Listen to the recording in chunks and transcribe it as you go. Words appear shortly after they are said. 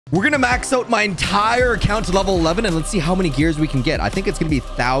We're gonna max out my entire account to level 11 and let's see how many gears we can get. I think it's gonna be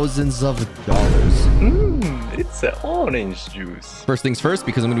thousands of dollars. It's an orange juice. First things first,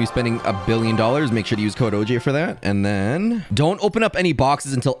 because I'm gonna be spending $1 billion, make sure to use code OJ for that. And then don't open up any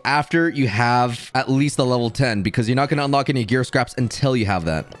boxes until after you have at least a level 10, because you're not gonna unlock any gear scraps until you have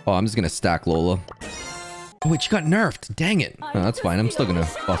that. Oh, I'm just gonna stack Lola. Oh, wait, she got nerfed. Dang it. Oh, that's fine. I'm still gonna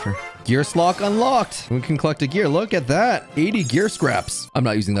buffer. Gear slot unlocked. We can collect a gear. Look at that. 80 gear scraps. I'm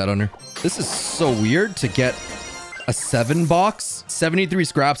not using that on her. This is so weird to get a 7 box, 73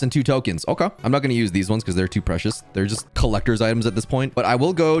 scraps and 2 tokens. Okay. I'm not going to use these ones because they're too precious. They're just collector's items at this point. But I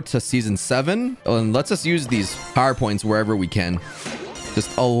will go to season 7 and let's just use these PowerPoints wherever we can.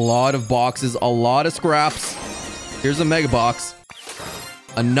 Just a lot of boxes, a lot of scraps. Here's a mega box.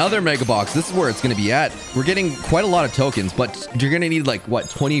 Another mega box. This is where it's going to be at. We're getting quite a lot of tokens, but you're going to need like, what,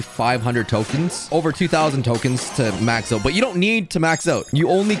 2,500 tokens? Over 2,000 tokens to max out. But you don't need to max out. You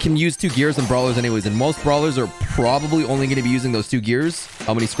only can use 2 gears and brawlers anyways. And most brawlers are probably only going to be using those 2 gears.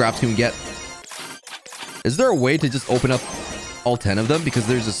 How many scraps can we get? Is there a way to just open up all 10 of them? Because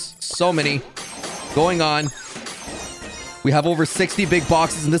there's just so many going on. We have over 60 big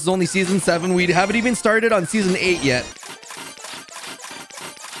boxes, and this is only season 7. We haven't even started on season 8 yet.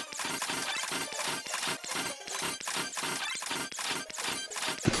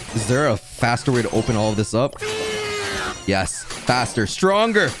 Is there a faster way to open all of this up? Yes. Faster,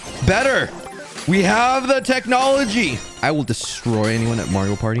 stronger, better. We have the technology. I will destroy anyone at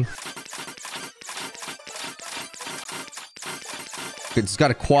Mario Party. Okay, just got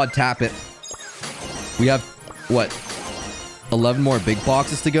to quad tap it. We have, what, 11 more big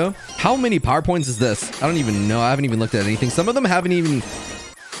boxes to go? How many PowerPoints is this? I don't even know. I haven't even looked at anything. Some of them haven't even...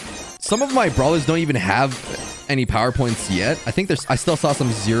 Some of my brawlers don't even have any PowerPoints yet. I think I still saw some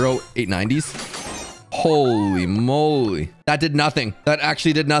 890s. Holy moly. That did nothing. That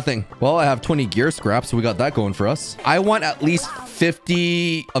actually did nothing. Well, I have 20 gear scraps, so we got that going for us. I want at least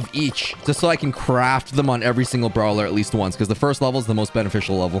 50 of each, just so I can craft them on every single brawler at least once, because the first level is the most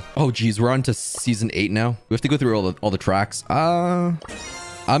beneficial level. Oh, geez. We're on to season 8 now. We have to go through all the tracks. I'm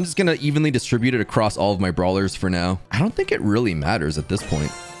just going to evenly distribute it across all of my brawlers for now. I don't think it really matters at this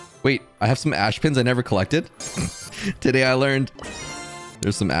point. Wait, I have some ash pins I never collected. Today I learned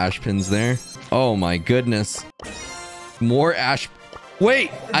there's some ash pins there. Oh my goodness. More ash.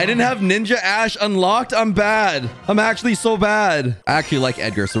 Wait, I didn't have Ninja Ash unlocked. I'm bad. I'm actually so bad. I actually like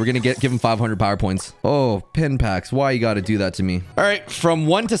Edgar, so we're going to give him 500 power points. Oh, pin packs. Why you got to do that to me? All right, from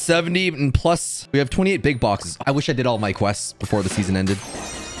 1 to 70 and plus, we have 28 big boxes. I wish I did all my quests before the season ended.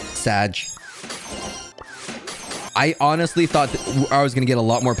 Sag. I honestly thought that I was going to get a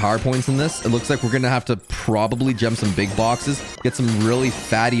lot more power points in this. It looks like we're going to have to probably gem some big boxes, get some really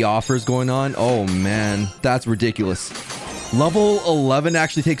fatty offers going on. Oh man, that's ridiculous. Level 11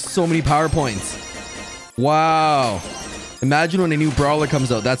 actually takes so many power points. Wow. Imagine when a new brawler comes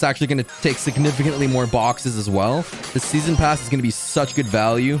out, that's actually going to take significantly more boxes as well. The season pass is going to be such good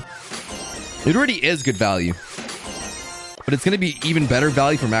value. It already is good value, but it's going to be even better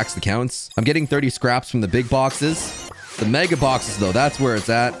value for maxed accounts. I'm getting 30 scraps from the big boxes. The mega boxes, though, that's where it's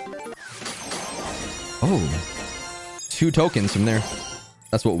at. Oh, 2 tokens from there.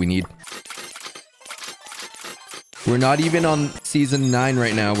 That's what we need. We're not even on season 9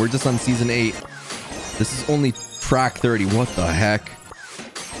 right now. We're just on season 8. This is only track 30. What the heck?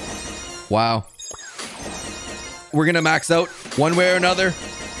 Wow. We're going to max out one way or another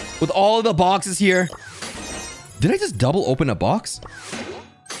with all of the boxes here. Did I just double open a box?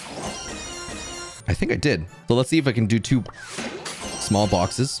 I think I did. So let's see if I can do 2 small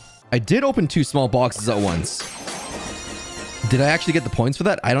boxes. I did open 2 small boxes at once. Did I actually get the points for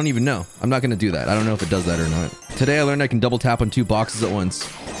that? I don't even know. I'm not going to do that. I don't know if it does that or not. Today I learned I can double tap on 2 boxes at once.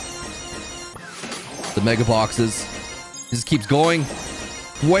 The mega boxes. It just keeps going.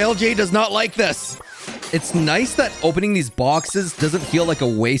 Whale J does not like this. It's nice that opening these boxes doesn't feel like a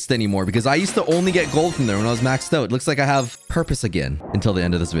waste anymore, because I used to only get gold from there when I was maxed out. It looks like I have purpose again until the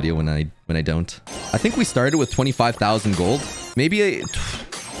end of this video when I don't. I think we started with 25,000 gold. Maybe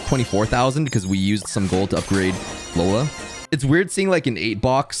 24,000 because we used some gold to upgrade Lola. It's weird seeing like an 8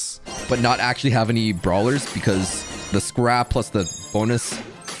 box, but not actually have any brawlers, because the scrap plus the bonus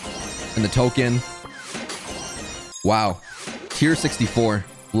and the token. Wow. Tier 64.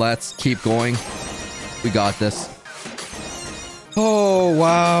 Let's keep going. We got this. Oh,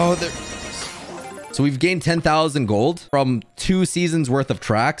 wow. So we've gained 10,000 gold from 2 seasons worth of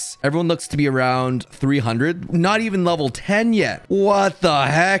tracks. Everyone looks to be around 300. Not even level 10 yet. What the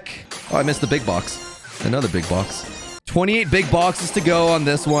heck? Oh, I missed the big box. Another big box. 28 big boxes to go on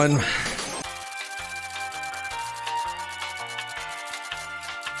this one.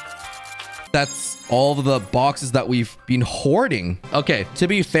 That's all of the boxes that we've been hoarding. Okay, to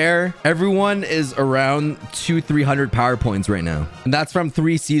be fair, everyone is around 200-300 power points right now. And that's from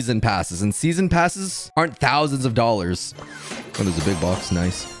 3 season passes. And season passes aren't thousands of dollars. Oh, there's a big box.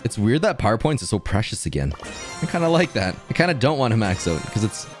 Nice. It's weird that power points are so precious again. I kind of like that. I kind of don't want to max out because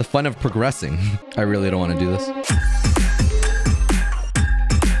it's the fun of progressing. I really don't want to do this.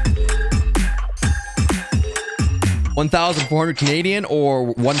 $1,400 Canadian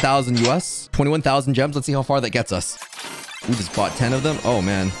or 1,000 US. 21,000 gems. Let's see how far that gets us. We just bought 10 of them. Oh,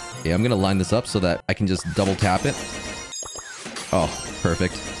 man. Yeah, I'm going to line this up so that I can just double tap it. Oh,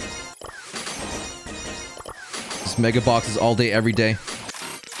 perfect. Just mega boxes all day, every day.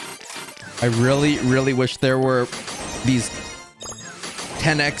 I really, really wish there were these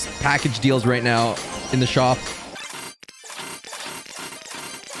 10x package deals right now in the shop.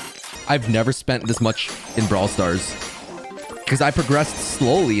 I've never spent this much in Brawl Stars because I progressed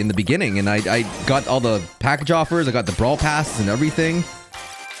slowly in the beginning and I got all the package offers. I got the Brawl passes and everything.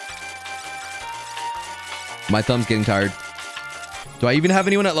 My thumb's getting tired. Do I even have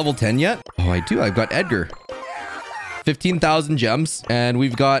anyone at level 10 yet? Oh, I do. I've got Edgar. 15,000 gems and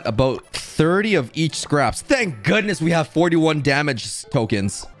we've got about 30 of each scraps. Thank goodness we have 41 damage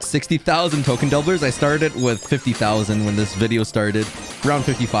tokens. 60,000 token doublers. I started with 50,000 when this video started. Around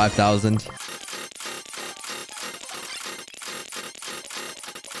 55,000.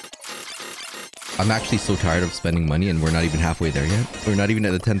 I'm actually so tired of spending money and we're not even halfway there yet. We're not even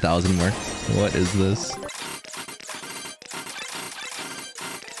at the 10,000 mark. What is this?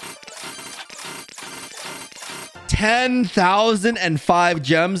 $10,005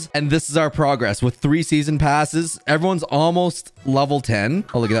 gems, and this is our progress with 3 season passes. Everyone's almost level 10.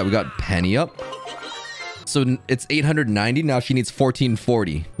 Oh, look at that. We got Penny up. So it's 890. Now she needs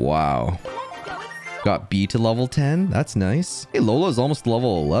 1440. Wow. Got B to level 10. That's nice. Hey, Lola's almost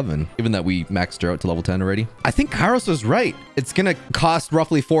level 11, given that we maxed her out to level 10 already. I think Kairos was right. It's going to cost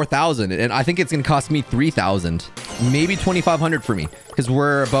roughly 4,000, and I think it's going to cost me 3,000. Maybe 2,500 for me, because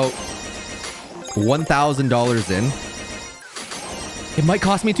we're about $1,000 in. It might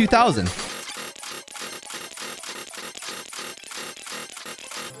cost me 2,000.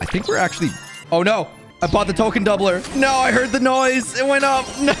 I think we're actually... Oh no, I bought the token doubler. No, I heard the noise. It went up.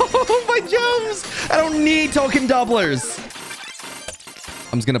 No, my gems. I don't need token doublers.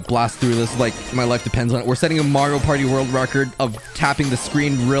 I'm just gonna blast through this like my life depends on it. We're setting a Mario Party world record of tapping the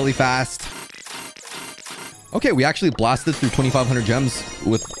screen really fast. Okay, we actually blasted through 2,500 gems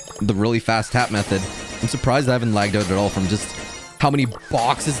with the really fast tap method. I'm surprised I haven't lagged out at all from just how many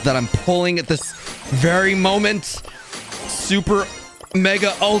boxes that I'm pulling at this very moment. Super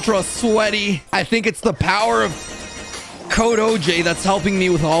mega ultra sweaty. I think it's the power of Code OJ that's helping me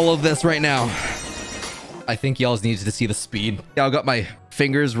with all of this right now. I think y'all needs to see the speed. Yeah, I got my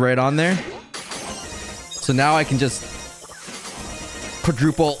fingers right on there. So now I can just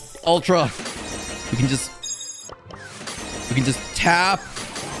quadruple ultra. We can just tap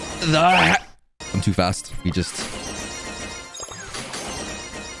the... I'm too fast.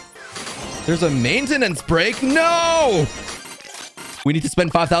 There's a maintenance break. No! We need to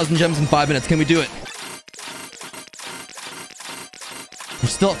spend 5,000 gems in 5 minutes. Can we do it? We're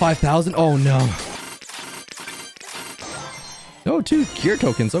still at 5,000. Oh, no. Oh, 2 gear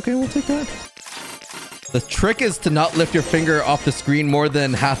tokens. Okay, we'll take that. The trick is to not lift your finger off the screen more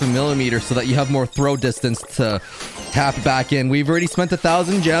than 0.5 millimeter so that you have more throw distance to tap back in. We've already spent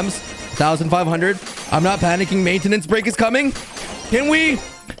 1,000 gems. 1,500. I'm not panicking. Maintenance break is coming. Can we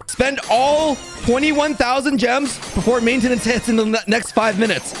spend all 21,000 gems before maintenance hits in the next 5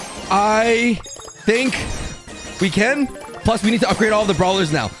 minutes? I think we can. Plus, we need to upgrade all the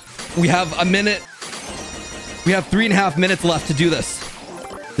brawlers now. We have a minute. We have 3.5 minutes left to do this.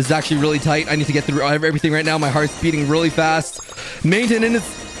 This is actually really tight. I need to get through everything right now. My heart's beating really fast.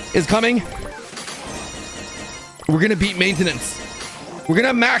 Maintenance is coming. We're going to beat maintenance. We're going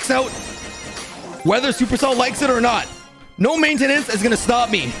to max out whether Supercell likes it or not. No maintenance is going to stop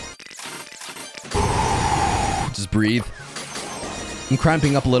me. Just breathe. I'm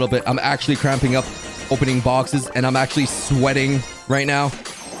cramping up a little bit. I'm actually cramping up opening boxes and I'm actually sweating right now.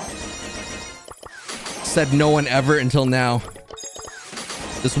 Said no one ever until now.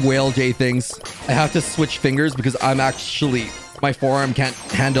 This whale J things. I have to switch fingers because I'm actually... My forearm can't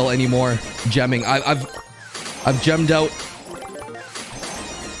handle any more gemming. I've gemmed out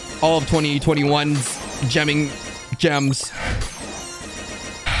all of 2021's gemming gems.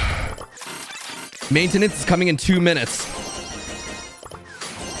 Maintenance is coming in 2 minutes.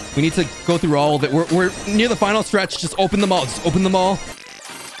 We need to go through all of it. We're near the final stretch. Just open them all. Just open them all.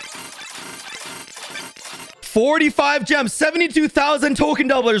 45 gems, 72,000 token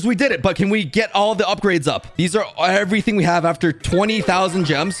doublers. We did it, but can we get all the upgrades up? These are everything we have after 20,000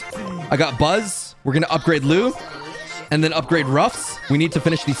 gems. I got Buzz. We're going to upgrade Lou and then upgrade Ruffs. We need to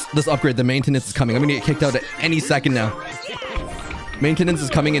finish this upgrade. The maintenance is coming. I'm going to get kicked out at any second now. Maintenance is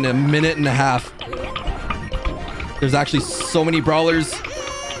coming in a minute and a half. There's actually so many brawlers.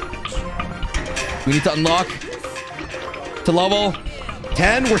 We need to unlock to level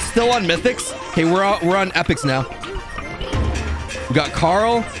 10. We're still on mythics. Okay, we're on epics now. We got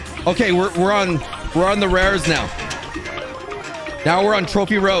Carl. Okay, we're on the rares now. Now we're on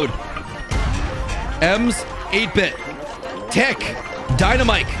Trophy Road. Ems, 8-bit, Tick,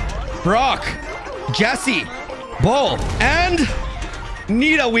 Dynamite, Brock, Jesse, Bull, and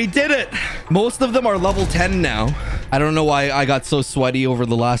Nita. We did it. Most of them are level 10 now. I don't know why I got so sweaty over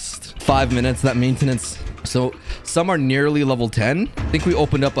the last 5 minutes. That maintenance. So some are nearly level 10. I think we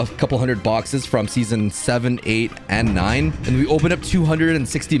opened up a couple hundred boxes from season 7, 8, and 9. And we opened up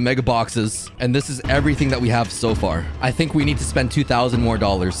 260 mega boxes. And this is everything that we have so far. I think we need to spend $2,000 more.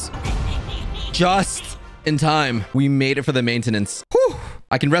 Just in time. We made it for the maintenance. Whew.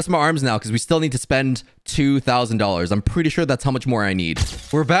 I can rest my arms now because we still need to spend $2,000. I'm pretty sure that's how much more I need.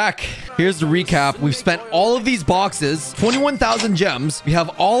 We're back. Here's the recap. We've spent all of these boxes, 21,000 gems. We have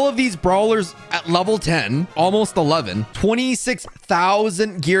all of these brawlers at level 10, almost 11,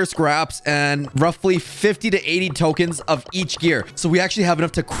 26,000 gear scraps, and roughly 50 to 80 tokens of each gear. So we actually have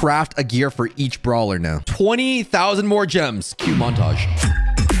enough to craft a gear for each brawler now. 20,000 more gems. Cue montage.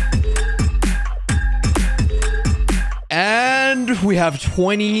 And we have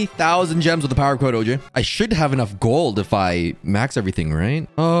 20,000 gems with the power code, OJ. I should have enough gold if I max everything, right?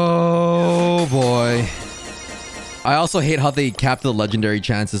 Oh, boy. I also hate how they cap the legendary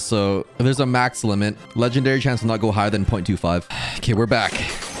chances. So if there's a max limit, legendary chance will not go higher than 0.25. Okay, we're back.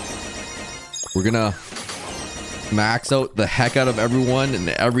 We're gonna max out the heck out of everyone and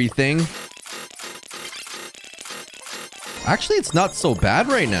everything. Actually, it's not so bad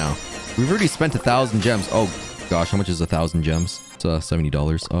right now. We've already spent 1,000 gems. Oh, gosh, how much is 1,000 gems? It's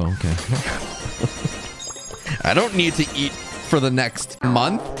 $70. Oh, okay. I don't need to eat for the next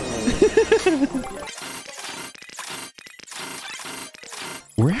month.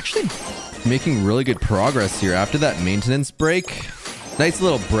 We're actually making really good progress here after that maintenance break. Nice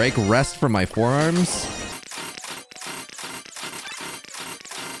little break, rest for my forearms.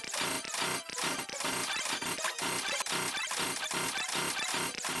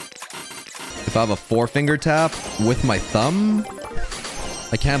 If I have a 4-finger tap with my thumb,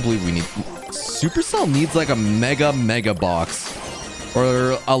 I can't believe we need... Supercell needs like a mega box.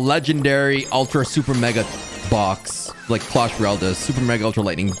 Or a legendary ultra super mega box. Like Clash Royale does. Super mega ultra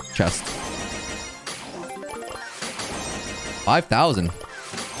lightning chest. 5,000.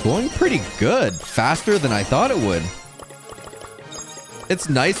 Going pretty good. Faster than I thought it would. It's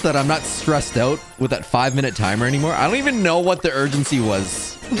nice that I'm not stressed out with that 5-minute timer anymore. I don't even know what the urgency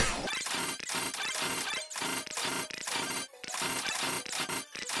was.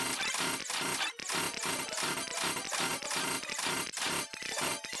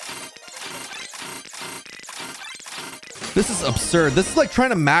 This is absurd. This is like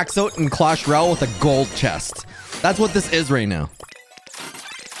trying to max out in Clash Royale with a gold chest. That's what this is right now.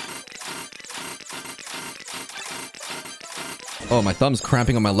 Oh, my thumb's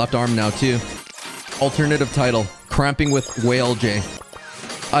cramping on my left arm now too. Alternative title, cramping with Whale J.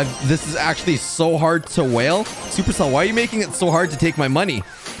 This is actually so hard to whale. Supercell, why are you making it so hard to take my money?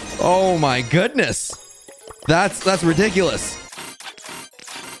 Oh my goodness. That's ridiculous.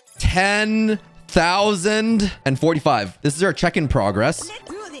 10,045. This is our check-in progress.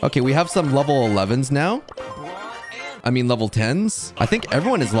 Okay, we have some level 11s now. I mean, level 10s. I think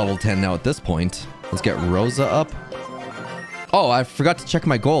everyone is level 10 now at this point. Let's get Rosa up. Oh, I forgot to check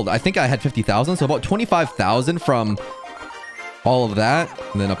my gold. I think I had 50,000, so about 25,000 from all of that.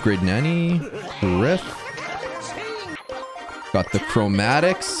 And then upgrade Nanny. Riff. Got the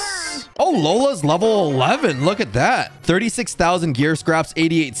chromatics. Oh, Lola's level 11. Look at that. 36,000 gear scraps,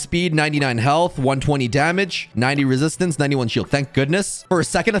 88 speed, 99 health, 120 damage, 90 resistance, 91 shield. Thank goodness. For a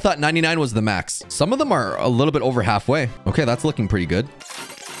second, I thought 99 was the max. Some of them are a little bit over halfway. Okay, that's looking pretty good.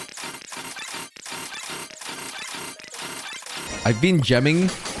 I've been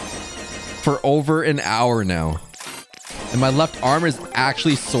gemming for over an hour now. And my left arm is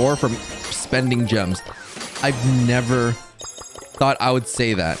actually sore from spending gems. I've never thought I would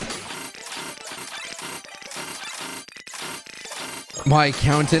say that. My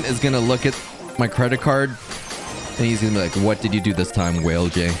accountant is going to look at my credit card and he's going to be like, what did you do this time, Whale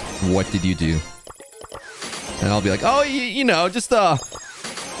J? What did you do? And I'll be like, oh, you know, just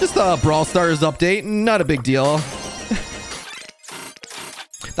Just a Brawl Stars update. Not a big deal.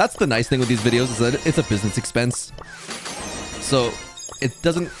 That's the nice thing with these videos is that it's a business expense. So it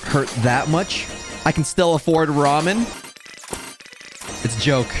doesn't hurt that much. I can still afford ramen. It's a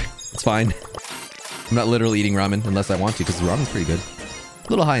joke. It's fine. I'm not literally eating ramen unless I want to because the ramen's pretty good. A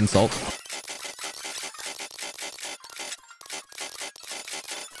little high in salt.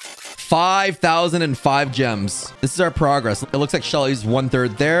 5,005 gems. This is our progress. It looks like Shelly's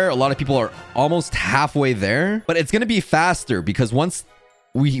 1/3 there. A lot of people are almost halfway there, but it's going to be faster because once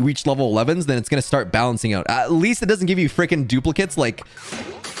we reach level 11s, then it's going to start balancing out. At least it doesn't give you freaking duplicates like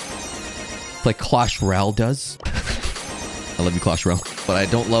Clash Royale does. I love you, Clash Royale, but I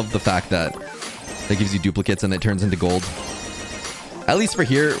don't love the fact that it gives you duplicates and it turns into gold. At least for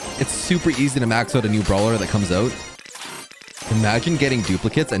here, it's super easy to max out a new brawler that comes out. Imagine getting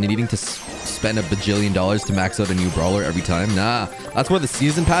duplicates and needing to spend $1 bajillion to max out a new brawler every time. Nah, that's where the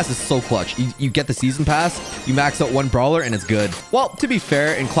season pass is so clutch. You get the season pass, you max out one brawler, and it's good. Well, to be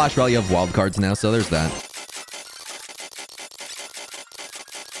fair, in Clash Royale, you have wild cards now, so there's that.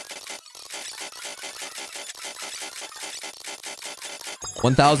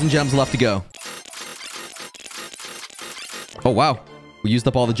 $1,000 gems left to go. Oh, wow. We used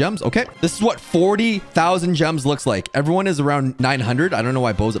up all the gems. Okay. This is what 40,000 gems looks like. Everyone is around 900. I don't know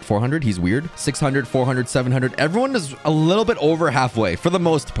why Bo's at 400. He's weird. 600, 400, 700. Everyone is a little bit over halfway for the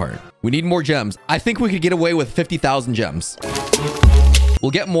most part. We need more gems. I think we could get away with 50,000 gems. We'll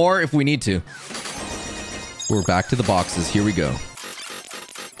get more if we need to. We're back to the boxes. Here we go.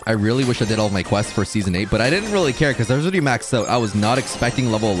 I really wish I did all of my quests for Season 8, but I didn't really care because I was already maxed out. I was not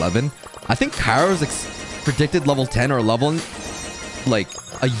expecting level 11. I think Kairo's predicted level 10 or level like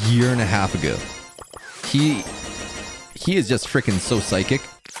a year and a half ago. He is just freaking so psychic.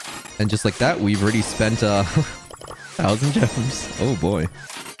 And just like that, we've already spent 1,000 gems. Oh boy.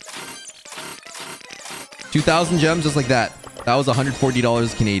 2,000 gems just like that. That was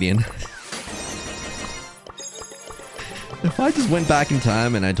 $140 Canadian. If I just went back in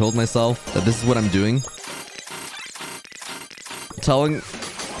time and I told myself that this is what I'm doing, telling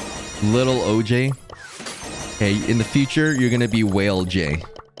little OJ, hey, in the future, you're going to be Whale J.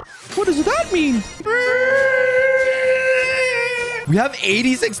 What does that mean? We have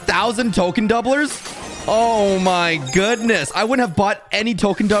 86,000 token doublers? Oh my goodness. I wouldn't have bought any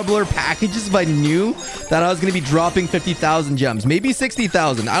token doubler packages if I knew that I was going to be dropping 50,000 gems. Maybe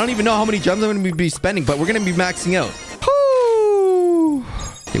 60,000. I don't even know how many gems I'm going to be spending, but we're going to be maxing out. Whew.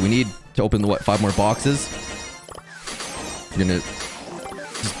 Okay, we need to open the, what, 5 more boxes? We're going to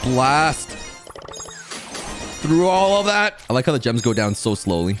just blast through all of that. I like how the gems go down so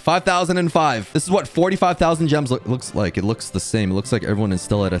slowly. 5,005. This is what 45,000 gems looks like. It looks the same. It looks like everyone is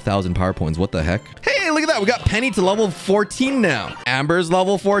still at 1,000 power points. What the heck? Hey, look at that. We got Penny to level 14 now. Amber's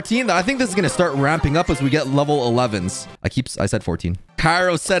level 14. I think this is going to start ramping up as we get level 11s. I said 14.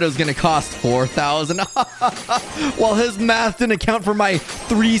 Cairo said it was going to cost 4,000. Well, his math didn't account for my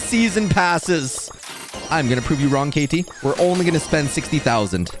 3 season passes. I'm going to prove you wrong, KT. We're only going to spend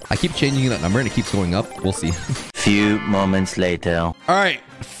 60,000. I keep changing that number and it keeps going up. We'll see. Few moments later. All right.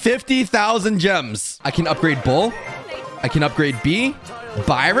 50,000 gems. I can upgrade Bull. I can upgrade B.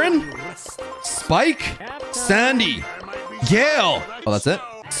 Byron. Spike. Sandy. Gale. Oh, that's it?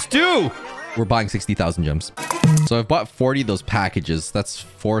 Stu. We're buying 60,000 gems. So I've bought 40 of those packages. That's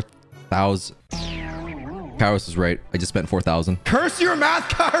 4,000. Kairos is right. I just spent 4,000. Curse your math,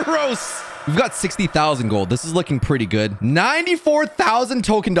 Kairos! We've got 60,000 gold. This is looking pretty good. 94,000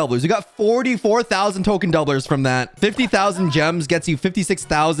 token doublers. We got 44,000 token doublers from that. 50,000 gems gets you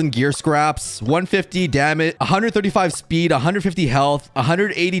 56,000 gear scraps, 150 damage, 135 speed, 150 health,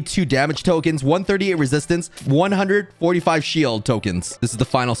 182 damage tokens, 138 resistance, 145 shield tokens. This is the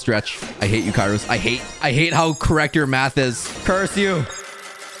final stretch. I hate you, Kairos. I hate how correct your math is. Curse you.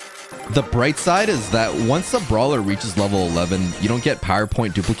 The bright side is that once a brawler reaches level 11, you don't get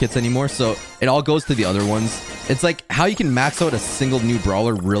PowerPoint duplicates anymore, so it all goes to the other ones. It's like how you can max out a single new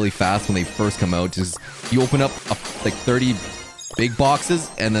brawler really fast when they first come out. Just you open up like 30 big boxes,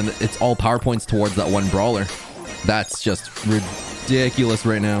 and then it's all PowerPoints towards that one brawler. That's just ridiculous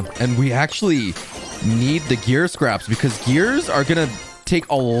right now. And we actually need the gear scraps because gears are gonna take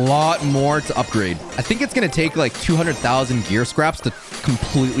a lot more to upgrade. I think it's going to take like 200,000 gear scraps to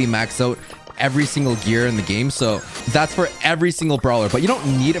completely max out every single gear in the game. So that's for every single brawler, but you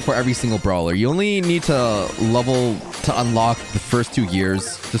don't need it for every single brawler. You only need to level to unlock the first 2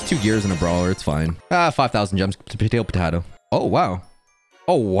 gears. Just 2 gears in a brawler. It's fine. 5,000 gems to potato. Oh, wow.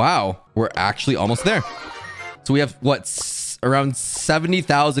 Oh, wow. We're actually almost there. So we have what? around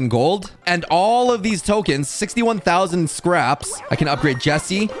 70,000 gold. And all of these tokens, 61,000 scraps. I can upgrade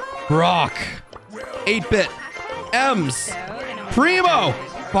Jesse, Brock, 8-bit, Ems, Primo,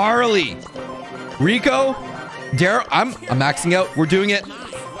 Barley, Rico, Daryl. I'm maxing out. We're doing it.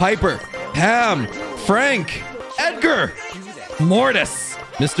 Piper, Pam, Frank, Edgar, Mortis,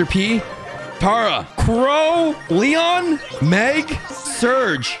 Mr. P, Tara, Crow, Leon, Meg,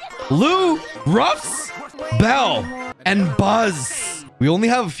 Surge, Lou, Ruffs, Belle, and Buzz. We only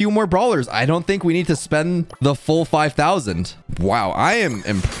have a few more brawlers. I don't think we need to spend the full 5,000. Wow, I am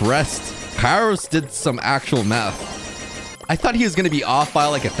impressed. Kairos did some actual math. I thought he was going to be off by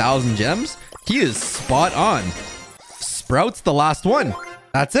like 1,000 gems. He is spot on. Sprout's the last one.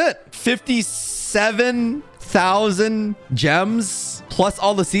 That's it. 57,000 gems plus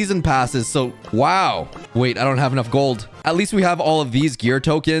all the season passes. So, wow. Wait, I don't have enough gold. At least we have all of these gear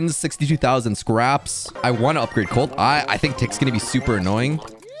tokens, 62,000 scraps. I want to upgrade Colt. I think Tick's going to be super annoying.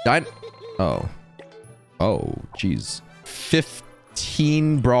 Oh, geez.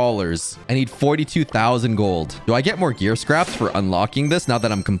 15 brawlers. I need 42,000 gold. Do I get more gear scraps for unlocking this now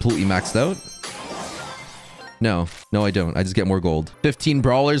that I'm completely maxed out? No, I don't. I just get more gold. 15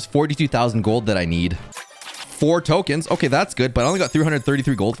 brawlers, 42,000 gold that I need. 4 tokens. Okay, that's good, but I only got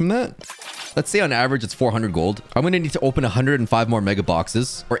 333 gold from that. Let's say on average it's 400 gold. I'm going to need to open 105 more mega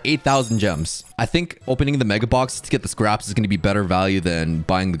boxes or 8,000 gems. I think opening the mega boxes to get the scraps is going to be better value than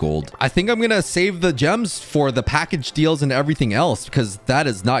buying the gold. I think I'm going to save the gems for the package deals and everything else because that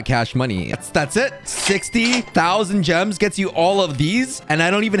is not cash money. That's it. 60,000 gems gets you all of these and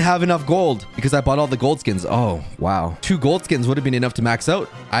I don't even have enough gold because I bought all the gold skins. Oh, wow. 2 gold skins would have been enough to max out.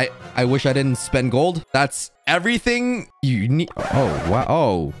 I wish I didn't spend gold. That's everything you need. Oh,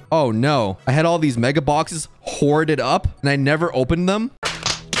 wow. Oh, no. I had all these mega boxes hoarded up and I never opened them.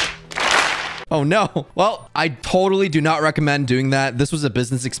 Oh, no. Well, I totally do not recommend doing that. This was a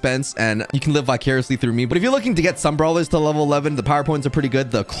business expense and you can live vicariously through me. But if you're looking to get some brawlers to level 11, the power points are pretty good.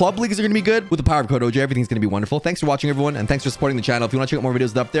 The club leagues are going to be good. With the power of code OJ, everything's going to be wonderful. Thanks for watching, everyone. And thanks for supporting the channel. If you want to check out more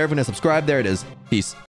videos up there, if you want to subscribe, there it is. Peace.